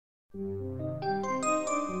Hello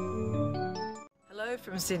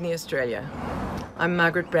from Sydney, Australia. I'm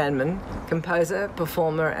Margaret Brandman, composer,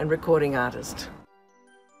 performer and recording artist.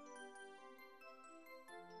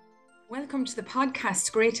 Welcome to the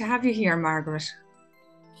podcast. Great to have you here, Margaret.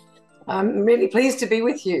 I'm really pleased to be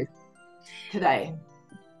with you today.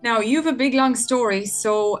 Now, you have a big, long story,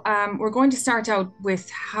 so we're going to start out with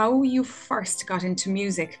how you first got into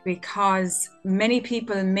music, because many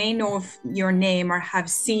people may know of your name or have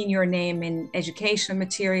seen your name in educational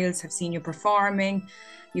materials, have seen you performing.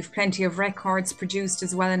 You've plenty of records produced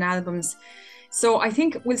as well and albums. So I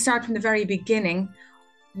think we'll start from the very beginning.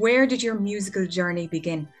 Where did your musical journey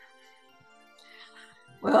begin?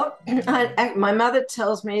 Well, my mother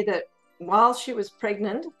tells me that while she was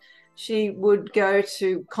pregnant, she would go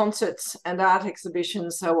to concerts and art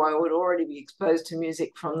exhibitions, so I would already be exposed to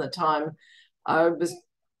music from the time I was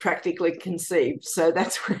practically conceived. So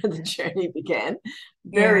that's where the journey began,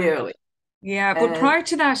 very early. Yeah, but prior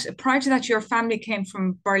to that, your family came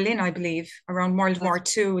from Berlin, I believe, around World War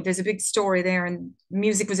II. There's a big story there, and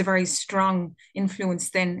music was a very strong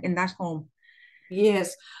influence then in that home.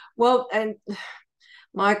 Yes. Well, and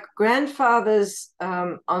my grandfather's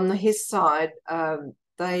on his side,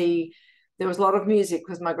 there was a lot of music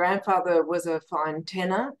because my grandfather was a fine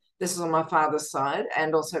tenor. This is on my father's side,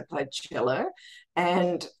 and also played cello.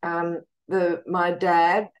 And my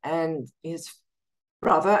dad and his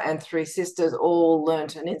brother and three sisters all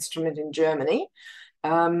learnt an instrument in Germany.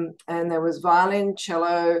 And there was violin,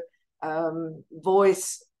 cello,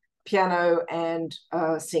 voice, piano, and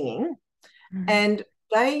singing. Mm-hmm. And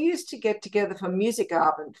they used to get together for music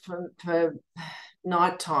art and for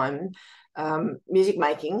nighttime music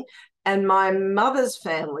making. And my mother's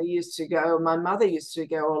family used to go, my mother used to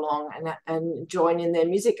go along and join in their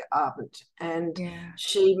music art. And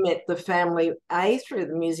she met the family through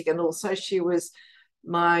the music, and also she was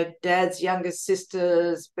my dad's youngest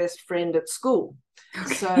sister's best friend at school.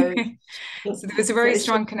 Okay. So there was a very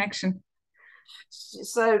strong connection.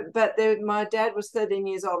 But my dad was 13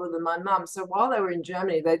 years older than my mum. So while they were in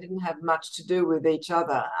Germany, they didn't have much to do with each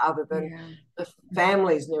other than the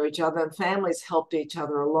families knew each other, and families helped each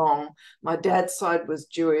other along. My dad's side was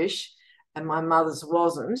Jewish and my mother's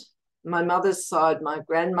wasn't. My mother's side, my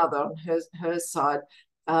grandmother on her side,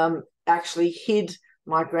 actually hid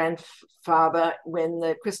my grandfather when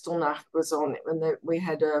the Kristallnacht was on, we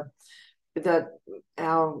had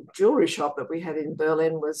our jewelry shop that we had in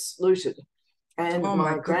Berlin was looted. And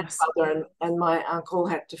my grandfather and my uncle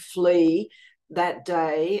had to flee that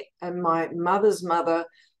day. And my mother's mother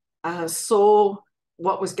saw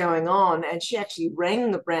what was going on, and she actually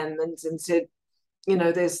rang the Brandmans and said,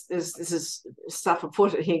 this is stuff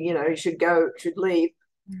afoot here, you should leave.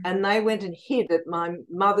 Mm-hmm. And they went and hid at my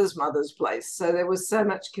mother's place. So there was so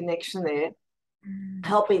much connection there,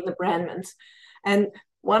 helping the Brandmans. And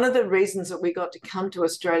one of the reasons that we got to come to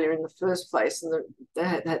Australia in the first place and they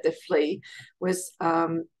had to flee was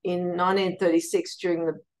in 1936, during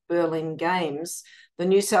the Berlin Games, the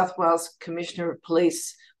New South Wales Commissioner of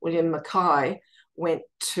Police, William Mackay, went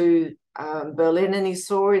to Berlin, and he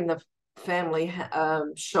saw in the family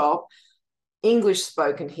shop English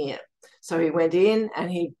spoken here. So he went in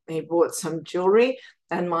and he bought some jewelry.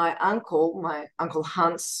 And my uncle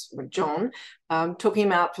Hans, John, took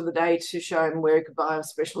him out for the day to show him where he could buy a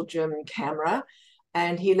special German camera.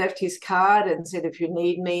 And he left his card and said, if you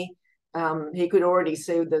need me, he could already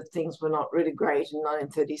see that things were not really great in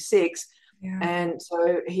 1936. Yeah. And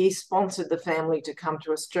so he sponsored the family to come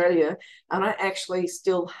to Australia. And I actually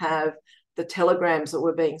still have the telegrams that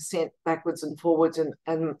were being sent backwards and forwards, and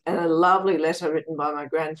a lovely letter written by my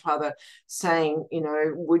grandfather saying,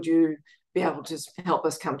 would you be able to help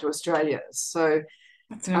us come to Australia? So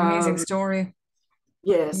that's an amazing story.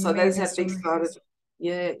 Yeah, so those have big started.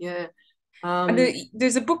 Yeah. And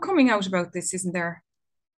there's a book coming out about this, isn't there?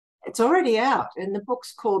 It's already out, and the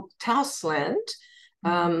book's called Tausland,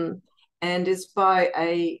 and it's by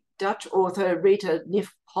a Dutch author, Rita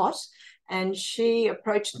Nif-Pot, and she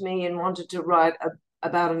approached me and wanted to write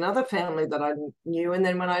about another family that I knew. And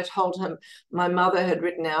then when I told him my mother had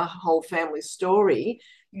written our whole family story,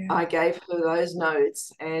 I gave her those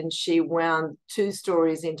notes, and she wound two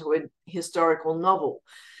stories into a historical novel.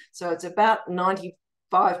 So it's about 95%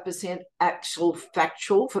 actual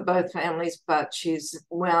factual for both families, but she's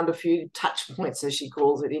wound a few touch points, as she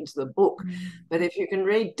calls it, into the book. But if you can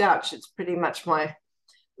read Dutch, it's pretty much my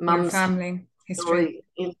mum's family history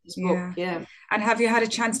in this book. Yeah. And have you had a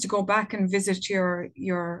chance to go back and visit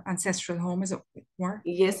your ancestral home, as it were?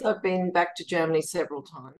 Yes, I've been back to Germany several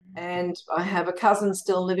times, and I have a cousin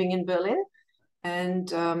still living in Berlin,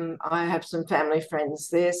 and I have some family friends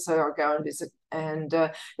there, so I go and visit. And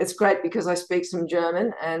it's great because I speak some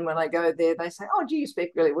German, and when I go there, they say, "Oh, do you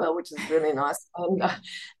speak really well?" Which is really nice. And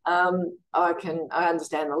I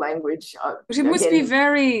understand the language. But it must be Again,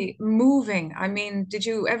 very moving. I mean, did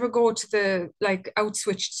you ever go to the like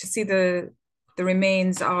Outswitch to see the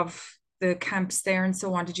remains of the camps there and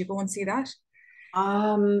so on? Did you go and see that?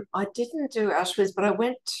 I didn't do Auschwitz, but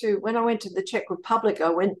when I went to the Czech Republic, I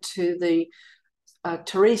went to the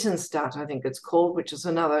Theresienstadt, I think it's called, which is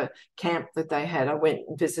another camp that they had. I went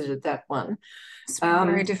and visited that one. It's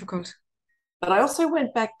very Um, difficult. but I also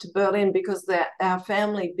went back to Berlin because our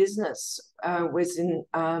family business was in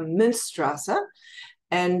Münzstrasse,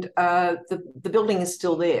 and the building is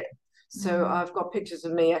still there. So Mm, I've got pictures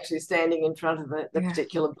of me actually standing in front of the yeah,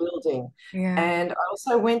 particular building. yeah. And I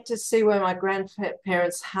also went to see where my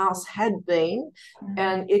grandparents' house had been, Mm,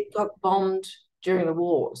 and it got bombed during the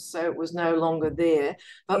war. So it was no longer there.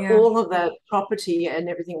 But yeah, all of that property and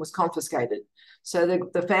everything was confiscated. So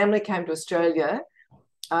the family came to Australia.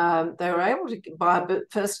 They were able to buy a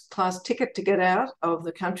first class ticket to get out of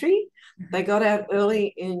the country. They got out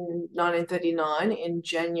early in 1939 in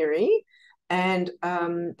January, and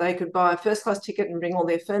they could buy a first class ticket and bring all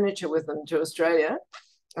their furniture with them to Australia.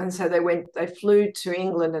 And so they flew to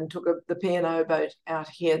England and took the P&O boat out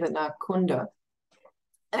here, the Narkunda.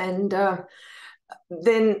 And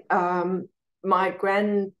then all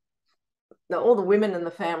the women in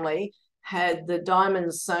the family had the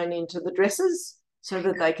diamonds sewn into the dresses so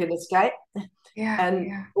that they could escape. yeah, And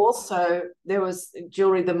yeah. also there was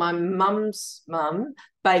jewelry that my mum's mum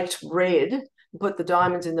baked bread, put the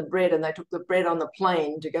diamonds in the bread, and they took the bread on the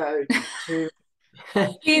plane to go to.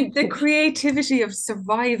 The creativity of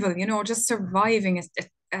survival, just surviving is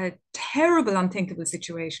a terrible, unthinkable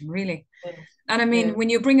situation, really. And I Yeah, mean, when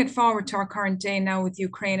you bring it forward to our current day now with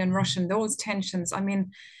Ukraine and Russia and those tensions, I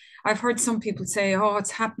mean, I've heard some people say, "Oh,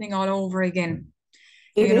 it's happening all over again,"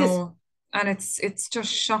 it you is. know, and it's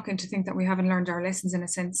just shocking to think that we haven't learned our lessons in a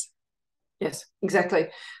sense. Yes, exactly.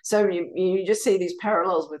 So you just see these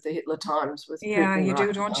parallels with the Hitler times with Yeah, Putin you right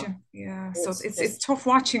do, don't now. you? Yeah. So Yes, it's yes, tough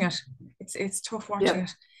watching it. It's tough watching yeah.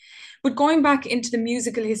 it. But going back into the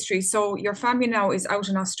musical history, so your family now is out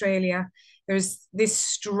in Australia. There's this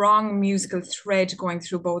strong musical thread going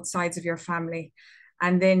through both sides of your family.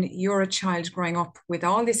 And then you're a child growing up with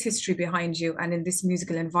all this history behind you and in this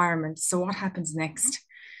musical environment. So what happens next?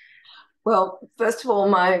 Well, first of all,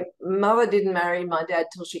 my mother didn't marry my dad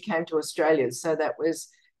till she came to Australia. So that was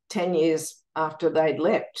 10 years after they'd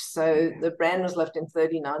left. So Yeah. the brand was left in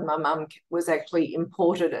 39. My mum was actually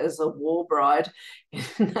imported as a war bride.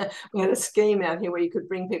 We had a scheme out here where you could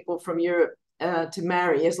bring people from Europe to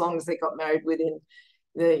marry as long as they got married within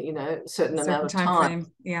the A certain amount certain of time time.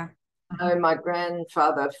 frame. Yeah. So my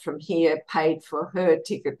grandfather from here paid for her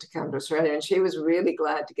ticket to come to Australia, and she was really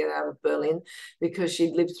glad to get out of Berlin because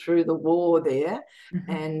she'd lived through the war there. Mhm.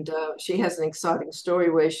 And she has an exciting story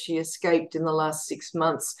where she escaped in the last 6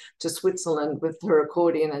 months to Switzerland with her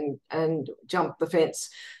accordion and jumped the fence,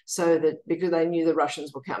 so that because they knew the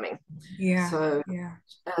Russians were coming. Yeah. So Yeah.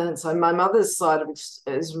 and so my mother's side of it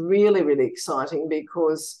is really, really exciting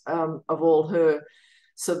because of all her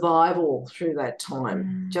survival through that time,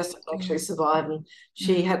 Mm, just to actually yeah. survive. And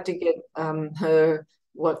she Mm, had to get her,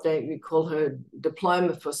 what they call her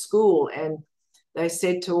diploma for school. And they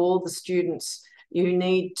said to all the students, you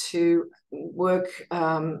need to work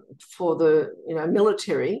for the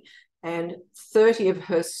military. And 30 of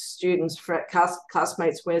her students,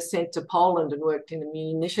 classmates, were sent to Poland and worked in a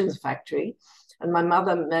munitions factory. And my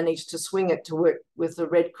mother managed to swing it to work with the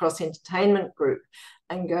Red Cross Entertainment Group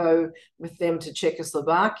and go with them to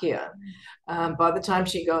Czechoslovakia. By the time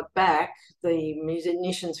she got back, the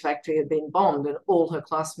munitions factory had been bombed and all her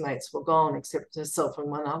classmates were gone except herself and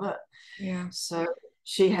one other. yeah. So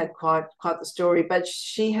she had quite the story, but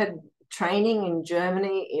she had training in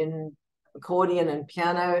Germany in accordion and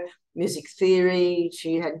piano, music theory.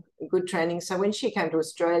 She had good training. So when she came to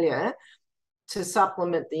Australia, to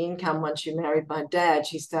supplement the income once she married my dad,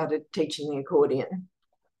 she started teaching the accordion.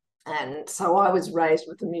 And so I was raised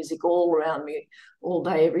with the music all around me all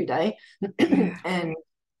day, every day. Yeah. And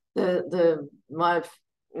my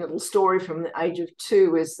little story from the age of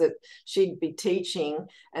 2 is that she'd be teaching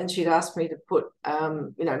and she'd ask me to put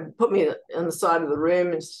me on the side of the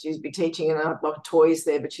room and she'd be teaching and I'd got toys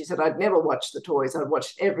there, but she said I'd never watch the toys. I'd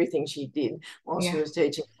watch everything she did while she Yeah. was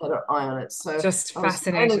teaching, had her eye on it. So Just I was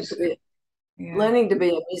fascinated. Yeah. learning to be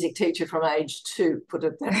a music teacher from age 2, put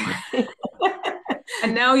it that way.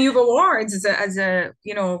 And now you've awards as a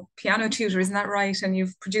piano tutor, isn't that right? And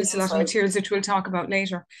you've produced a Yes, lot of materials which we'll talk about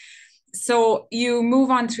later. So you move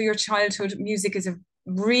on through your childhood. Music is a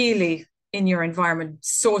really in your environment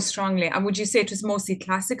so strongly. And would you say it was mostly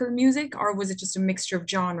classical music, or was it just a mixture of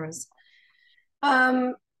genres?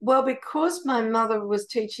 Well, because my mother was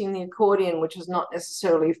teaching the accordion, which was not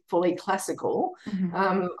necessarily fully classical,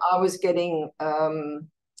 Hmm. I was getting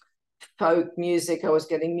folk music. I was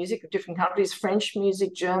getting music of different countries, French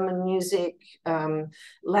music, German music,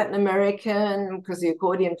 Latin American, because the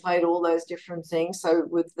accordion played all those different things. So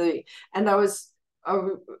and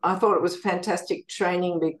I thought it was fantastic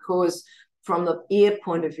training because from the ear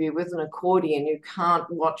point of view, with an accordion, you can't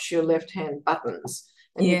watch your left hand buttons.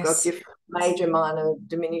 And you've got Yes. different major, minor,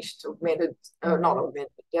 diminished, augmented, not Hmm.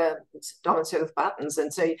 augmented, dominant set of buttons.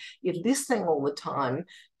 And so you're listening all the time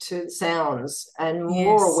to sounds and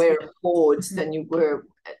more Yes. aware of chords Mhm. than you were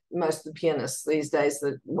most of the pianists these days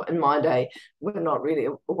that in my day were not really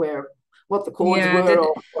aware of what the chords Yeah, were that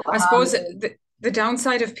or what the I suppose harmony. the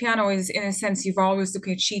downside of piano is, in a sense, you've always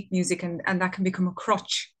looking at sheet music, and that can become a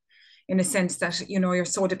crutch in a sense that you're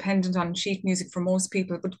so dependent on sheet music for most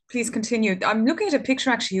people. But please continue. I'm looking at a picture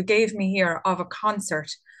actually you gave me here of a concert.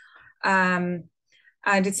 Um,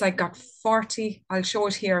 and it's like got 40, I'll show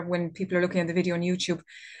it here when people are looking at the video on YouTube,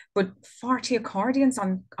 but 40 accordions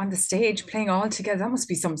on the stage playing all together. That must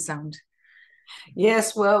be some sound.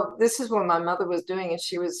 Yes, well, this is what my mother was doing, and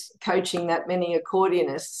she was coaching that many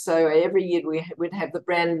accordionists. So every year we'd have the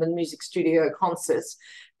Brandman Music Studio concerts,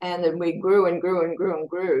 and then we grew and grew and grew and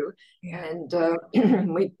grew, Yeah.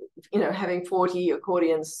 and we, having 40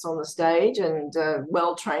 accordions on the stage and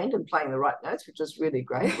well trained and playing the right notes, which was really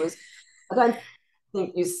great. Was I don't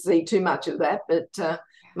think you see too much of that, but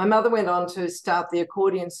my mother went on to start the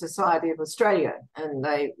Accordion Society of Australia, and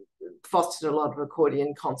they fostered a lot of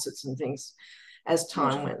accordion concerts and things as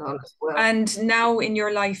time Beautiful. went on as well. And now in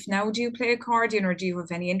your life now, do you play accordion or do you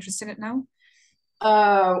have any interest in it now?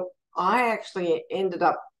 Uh, I actually ended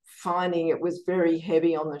up finding it was very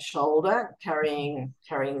heavy on the shoulder carrying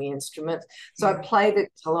the instrument. So I Yeah. played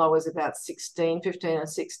it till I was about 16, 15 or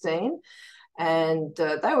 16. And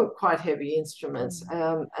they were quite heavy instruments.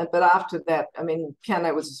 Mm. But after that, I mean,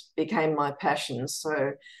 piano became my passion.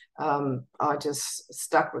 So I just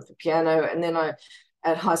stuck with the piano. And then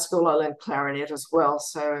at high school, I learned clarinet as well.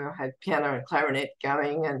 So I had piano and clarinet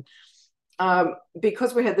going. And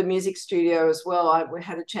because we had the music studio as well, we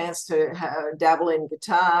had a chance to dabble in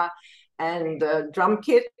guitar and drum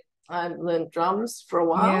kit. I learned drums for a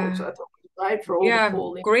while, which Yeah. I thought was great for all the Yeah.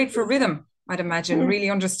 cool Great for instruments. rhythm, I'd imagine. Really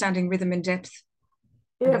understanding rhythm in depth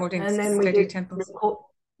and Yeah, holding and then we steady did tempos.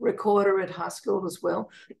 recorder at high school as well.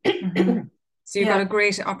 Hmm. So you got a Yeah,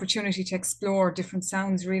 great opportunity to explore different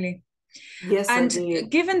sounds, really. yes, I And did.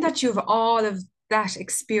 given that you have all of that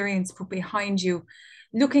experience put behind you,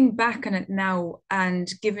 looking back on it now and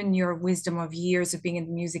given your wisdom of years of being in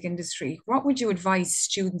the music industry, what would you advise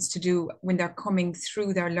students to do when they're coming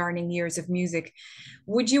through their learning years of music?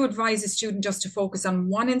 Would you advise a student just to focus on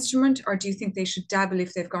one instrument, or do you think they should dabble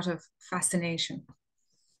if they've got a fascination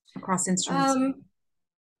across instruments? Um,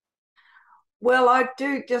 well, I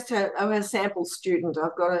do just I'm a sample student.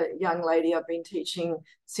 I've got a young lady I've been teaching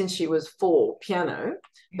since she was 4, piano,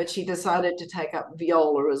 Yeah. but she decided to take up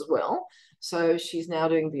viola as well. So she's now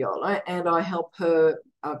doing viola, and I help her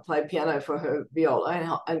play piano for her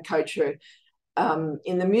viola and coach her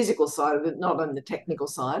in the musical side of it, not on the technical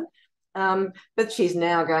side. But she's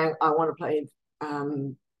now going, I want to play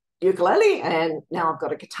ukulele, and now I've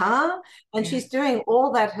got a guitar. And Yeah. she's doing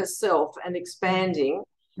all that herself and expanding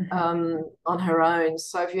Mhm. on her own.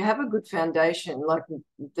 So if you have a good foundation, like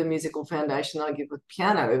the musical foundation I give with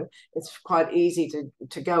piano, it's quite easy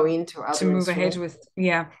to go into To other move ahead instruments. with,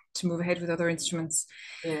 yeah, to move ahead with other instruments.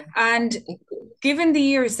 Yeah. And given the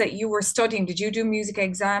years that you were studying, did you do music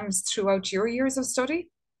exams throughout your years of study?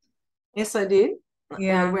 Yes, I did. I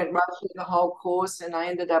Yeah. went right through the whole course, and I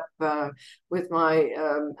ended up with my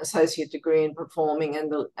associate degree in performing, then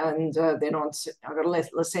I got a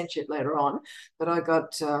licentiate later on, but I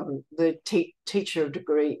got the teacher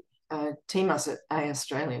degree, TMUS at A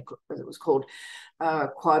Australia, as it was called,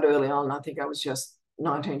 quite early on. I think I was just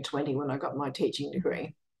 19, 20 when I got my teaching Mhm.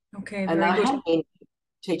 degree, Okay, and very I good. had been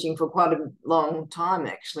teaching for quite a long time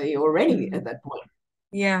actually already at Mhm. that point.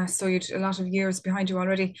 Yeah, so you'd a lot of years behind you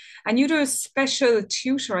already. And you do a special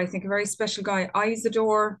tutor, I think, a very special guy,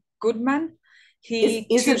 Isidore Goodman. Is He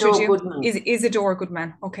tutored Isidore you. Goodman? Is Isidore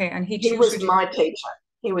Goodman. Okay, and he He was tutored you. my teacher.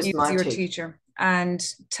 He He was was my your teacher. teacher. And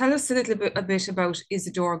tell us a bit about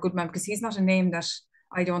Isidore Goodman, because he's not a name that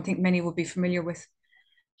I don't think many would be familiar with.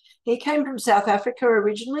 He came from South Africa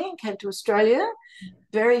originally and came to Australia.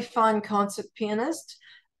 Very fine concert pianist.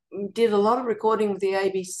 Did a lot of recording with the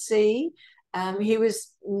ABC. He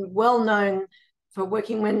was well known for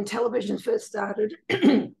working when television first started.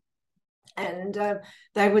 And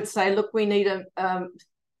they would say, look, we need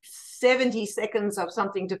 70 seconds of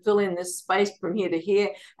something to fill in this space from here to here.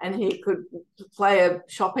 And he could play a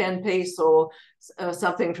Chopin piece or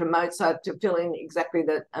something from Mozart to fill in exactly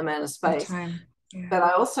that amount of space. Yeah. But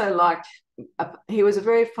I also liked, he was a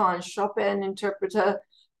very fine Chopin interpreter,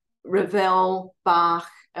 Ravel, Bach,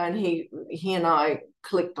 and he and I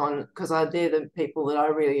clicked on, because they're the people that I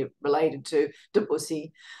really related to,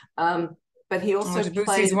 Debussy. But he also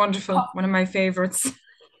Debussy's wonderful, one of my favorites.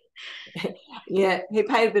 Yeah, he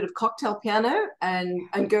played a bit of cocktail piano and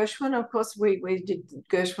Gershwin. Of course, we did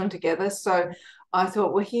Gershwin together. So I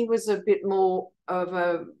thought, well, he was a bit more of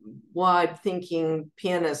a wide-thinking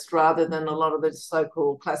pianist rather than a lot of the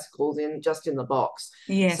so-called classicals just in the box.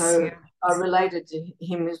 Yes. So yeah. I related to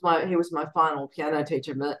him as he was my final piano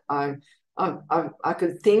teacher. But I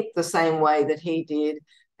could think the same way that he did,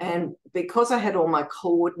 and because I had all my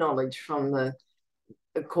chord knowledge from the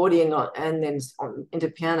accordion and then into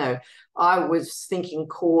piano, I was thinking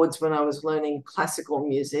chords when I was learning classical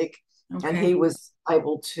music. Okay. And he was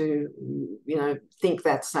able to, think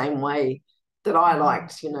that same way that I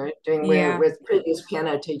liked, doing where previous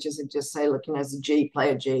piano teachers would just say, look, as a G, play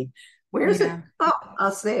a G. Where is it? Oh, I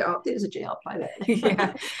was there. Oh, there's a G, I'll play that.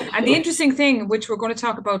 Yeah. And the interesting thing, which we're going to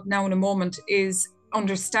talk about now in a moment, is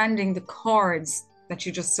understanding the chords that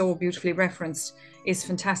you just so beautifully referenced is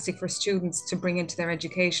fantastic for students to bring into their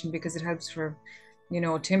education, because it helps for,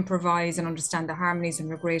 to improvise and understand the harmonies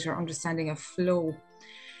and a greater understanding of flow.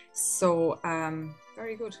 So,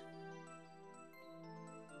 very good.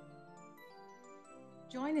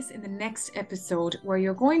 Join us in the next episode, where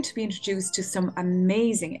you're going to be introduced to some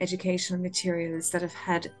amazing educational materials that have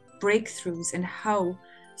had breakthroughs in how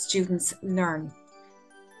students learn.